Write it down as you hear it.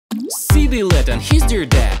they let and he's their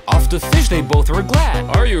dad. Off the fish they both were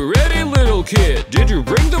glad. Are you ready, little kid? Did you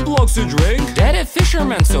bring the blocks to drink? Dad, a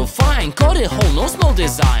fisherman so fine, caught a whole no small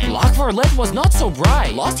design. Luck for lead was not so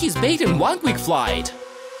bright, lost his bait in one quick flight.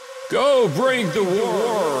 Go bring the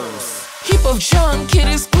worms. Heap of junk, it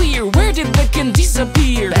is clear, where did the can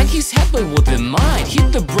disappear? Back his head but with the mind,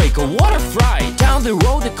 hit the brake, a water fright. Down the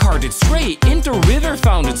road the car did stray, into river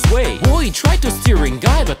found its way. Boy tried to steer and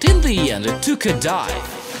guide, but in the end it took a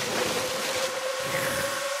dive.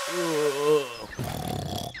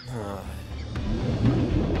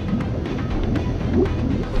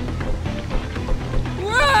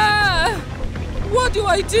 What do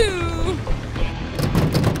I do?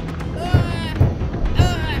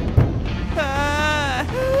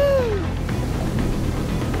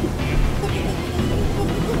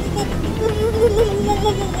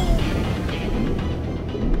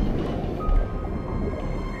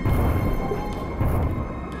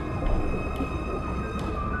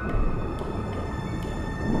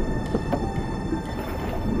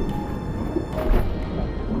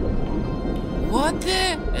 What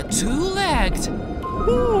the? A two-legged?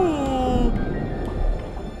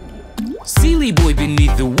 Silly boy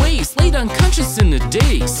beneath the waves, laid unconscious in a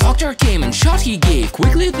daze. Doctor came and shot he gave,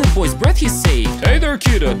 quickly the boy's breath he saved. Hey there,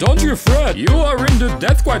 kiddo, don't you fret, you are in the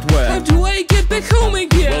death quite well. How do I get back home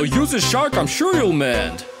again? Well, use a shark, I'm sure you'll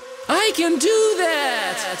mend. I can do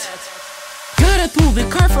that! Gotta pull the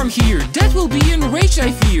car from here, Dad will be enraged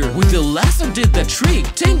I fear. With the lasso did the trick,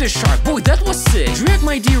 tame the shark, boy that was sick. Drag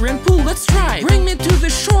my deer and pull, let's try, bring me to the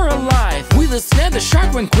shore alive. With a snap the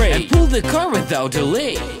shark went cray, and pull the car without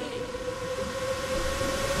delay.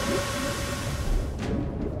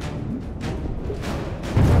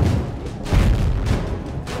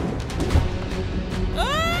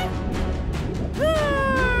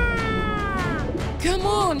 Come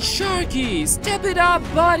on, Sharky, step it up,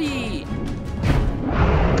 buddy!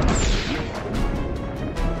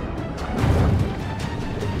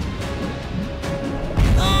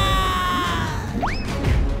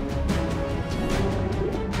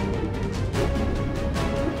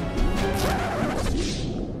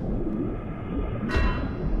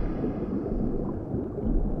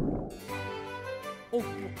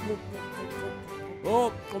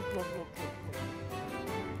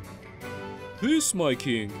 This, my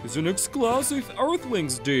king, is an exclusive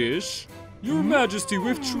Earthlings dish. Your Majesty,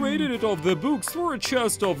 we've traded it off the books for a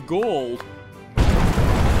chest of gold.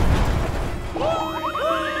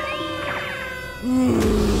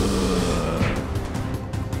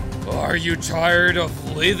 Are you tired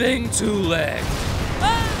of living, two-legged?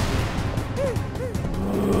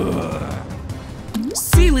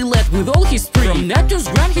 Silly lad with all his spree, from Neptune's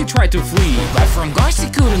ground he tried to flee, but from gosh he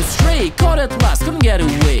couldn't stray, caught at last, couldn't get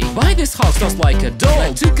away. By this house tossed like a doll,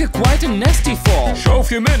 I took a quite a nasty fall. Shove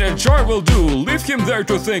him in and jar will do, leave him there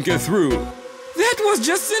to think it through. That was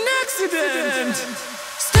just an accident!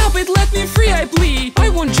 Stop it, let me free, I plead. I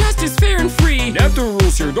want justice fair and free. Neptune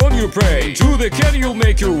rules here, don't you pray. To the can you'll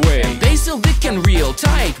make your way. They still dick and real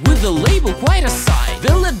tight, with the label quite aside.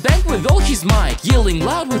 They'll let bang with all his might, yelling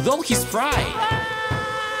loud with all his pride.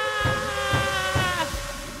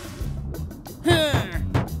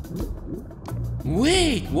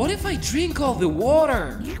 Wait, what if I drink all the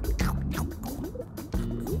water?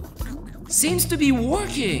 Seems to be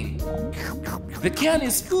working. The can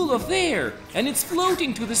is full of air and it's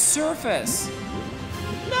floating to the surface.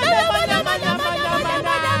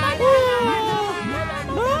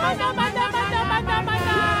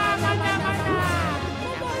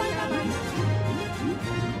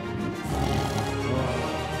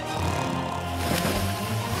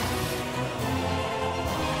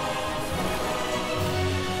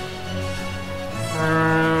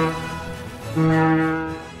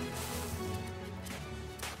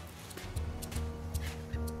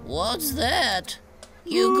 What's that?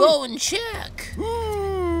 You go and check.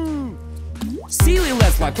 Silly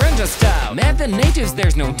lads like Brenda style, mad the natives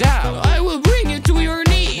there's no doubt. I will bring you to your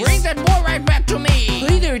knees. Bring that boy right back to me.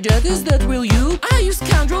 Hey there, Dad, is that will you? Ah, you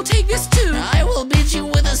scoundrel, take this too. I will beat you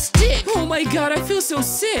with a stick. Oh my god, I feel so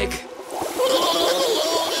sick.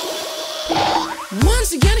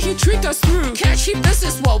 Once again he tricked us through. Catch him, this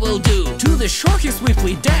is what we'll do. To the shore he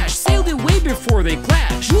swiftly dashed, sailed away before they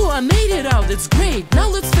clashed. Ooh, I made it out, it's great. Now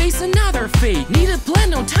let's face another fate. Need a plan,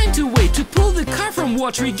 no time to wait, to pull the car from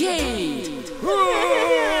Watery Gate.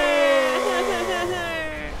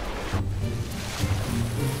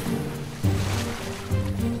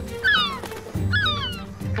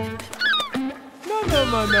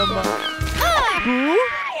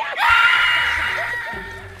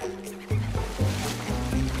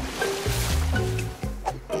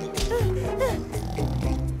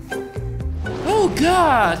 Oh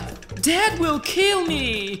God! Dad will kill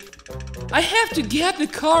me! I have to get the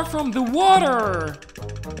car from the water!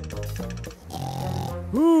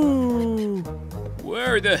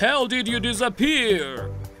 Where the hell did you disappear?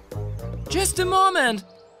 Just a moment!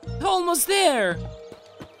 Almost there!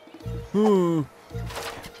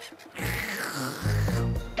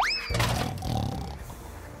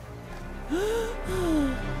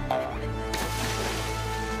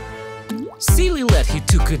 Silly lad, he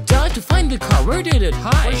took a dive to find the car. Where did it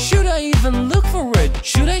hide? Or should I even look for it?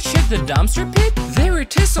 Should I check the dumpster pit? There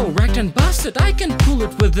it is, all wrecked and busted. I can pull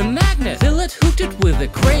it with the magnet. The lad hooked it with a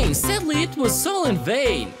crane. Sadly, it was all in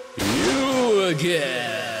vain. You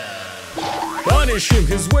again! Punish him,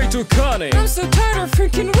 he's way too cunning! I'm so tired of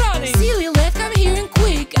freaking running. Silly lad, come here and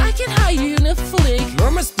quick. I can hide you in a flick.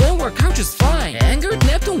 Norma's plan worked out just fine. Angered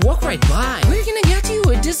Neptune walked right by. We're gonna get you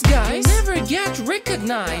a disguise. Never get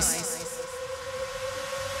recognized.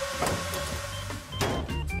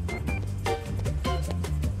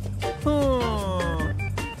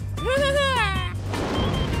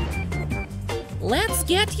 Let's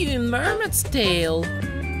get you a mermaid's tail.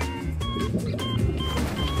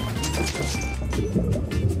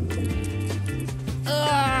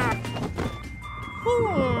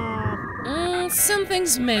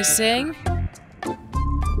 Something's missing.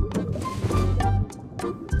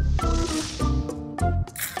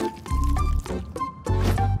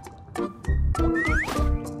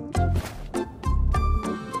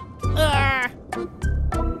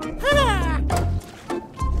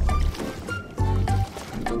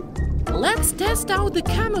 Let's test out the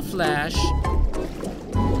camouflage.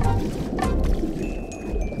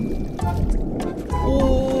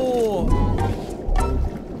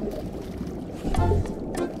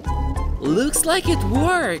 Looks like it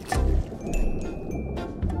worked.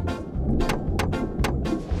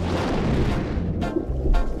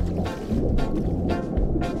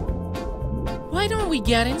 Why don't we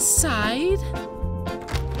get inside?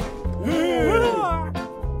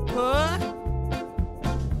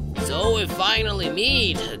 So we finally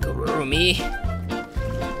meet, Gurumi.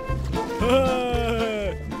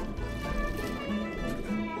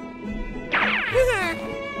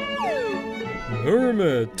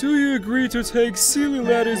 Hermit, do you agree to take Silly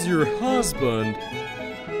Lad as your husband?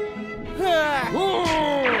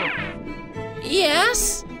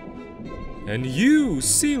 Yes. And you,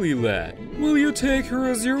 Silly Lad, will you take her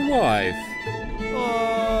as your wife?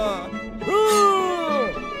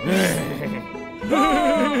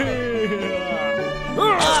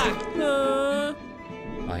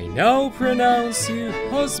 I now pronounce you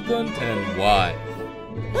husband and wife.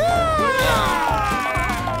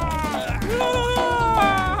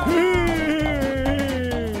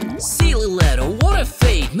 Silly lad, oh what a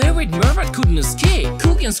fate. Married mermaid couldn't escape.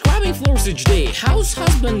 Cooking, scrubbing floors each day. House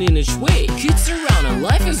husband in each way. Kids around and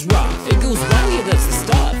life is rough. It goes well, yeah, that's the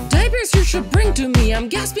stuff. Diapers you should bring to me. I'm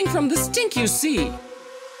gasping from the stink you see.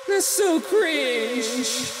 That's so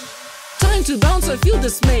cringe. Time to bounce, I feel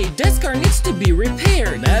dismayed. Dad's car needs to be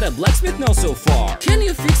repaired. At a blacksmith now so far. Can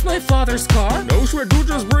you fix my father's car? No sweat, you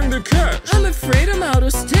just bring the cash. I'm afraid I'm out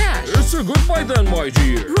of stash. It's a goodbye then, my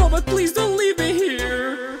dear. Robot, please don't leave me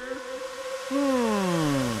here.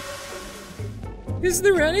 Is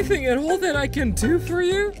there anything at all that I can do for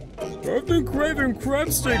you? I've been craving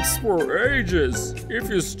crab sticks for ages. If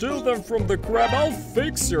you steal them from the crab, I'll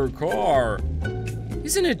fix your car.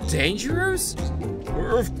 Isn't it dangerous?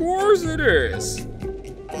 Of course it is.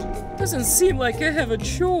 Doesn't seem like I have a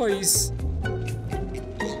choice.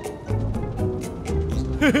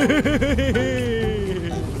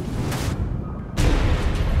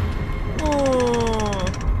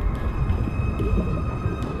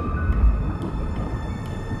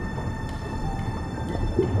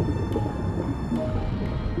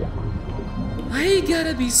 I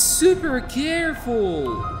gotta be super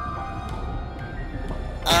careful.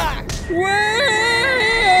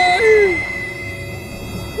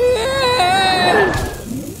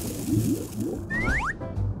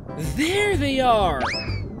 There they are!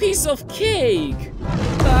 Piece of cake!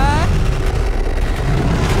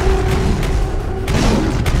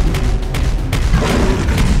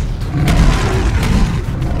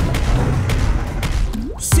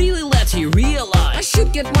 Silly let you realize I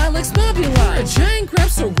should get my legs mobilized. A giant crab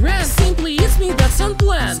so grand simply eats me, that's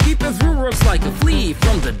unplanned. Skipping through rocks like a flea.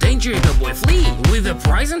 From the danger the boy flee. With a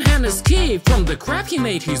prize in hand escape. From the crab he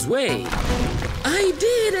made his way. I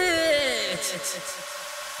did it!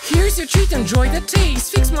 Here's your treat, enjoy the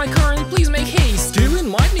taste. Fix my car and please make haste. Doing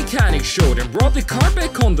my mechanic showed and brought the car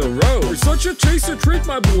back on the road. For such a tasty treat,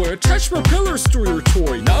 my boy, attach propellers to your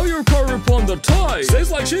toy. Now your car upon the tide. Stays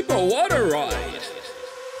like sheep on water ride.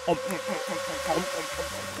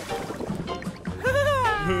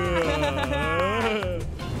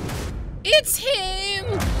 It's him!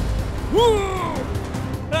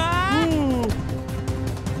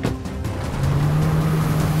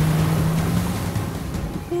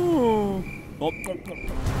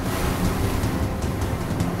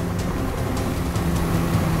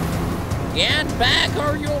 Get back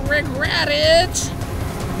or you'll regret it!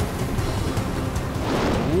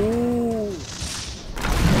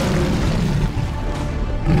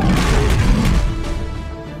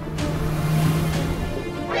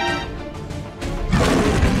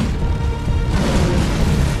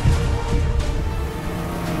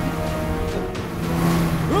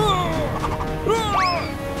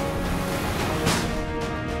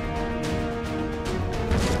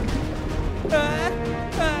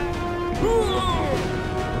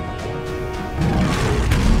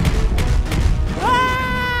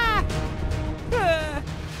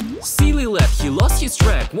 Silly lad, he lost his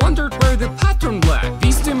track, wondered where the pattern black.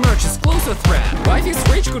 Beast emerges close a threat, wife his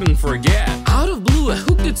rage couldn't forget. Out of blue a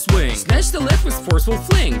hook did swing, snatched the lad with forceful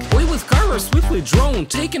fling. Boy with car swiftly drone,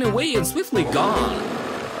 taken away and swiftly gone.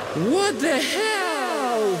 What the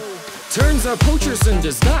hell? Turns out poachers in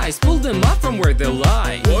disguise pulled them up from where they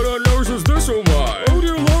lie. What on earth is this, oh my? Oh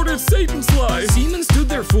dear lord, it's Satan's lie! Seamen stood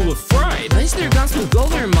there full of fright, clenched their guns with all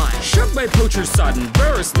their might. Shocked by poachers' sudden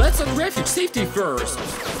burst, let's on refuge, safety first.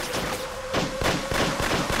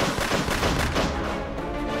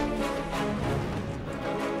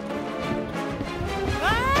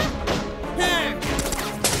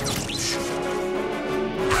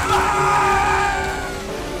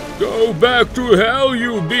 Go back to hell,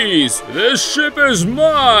 you beast! This ship is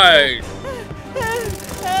mine!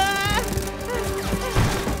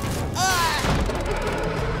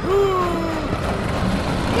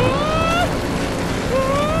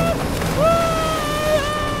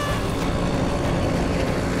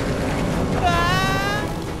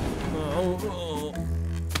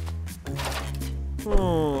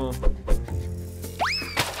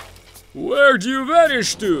 Where'd you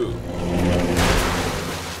vanish to?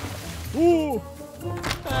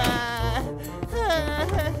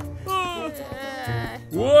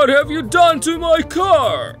 What have you done to my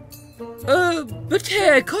car? But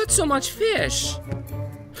hey, I caught so much fish.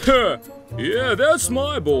 Heh, yeah, that's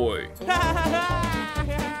my boy.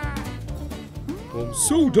 I'm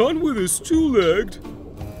so done with this two-legged.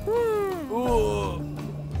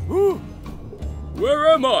 Where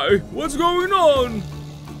am I? What's going on?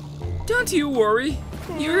 Don't you worry,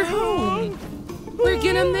 you're home. We're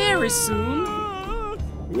gonna marry soon.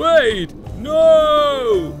 Wait,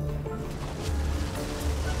 no!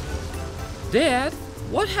 Dad,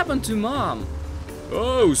 what happened to Mom?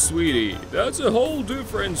 Oh, sweetie, that's a whole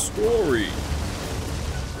different story.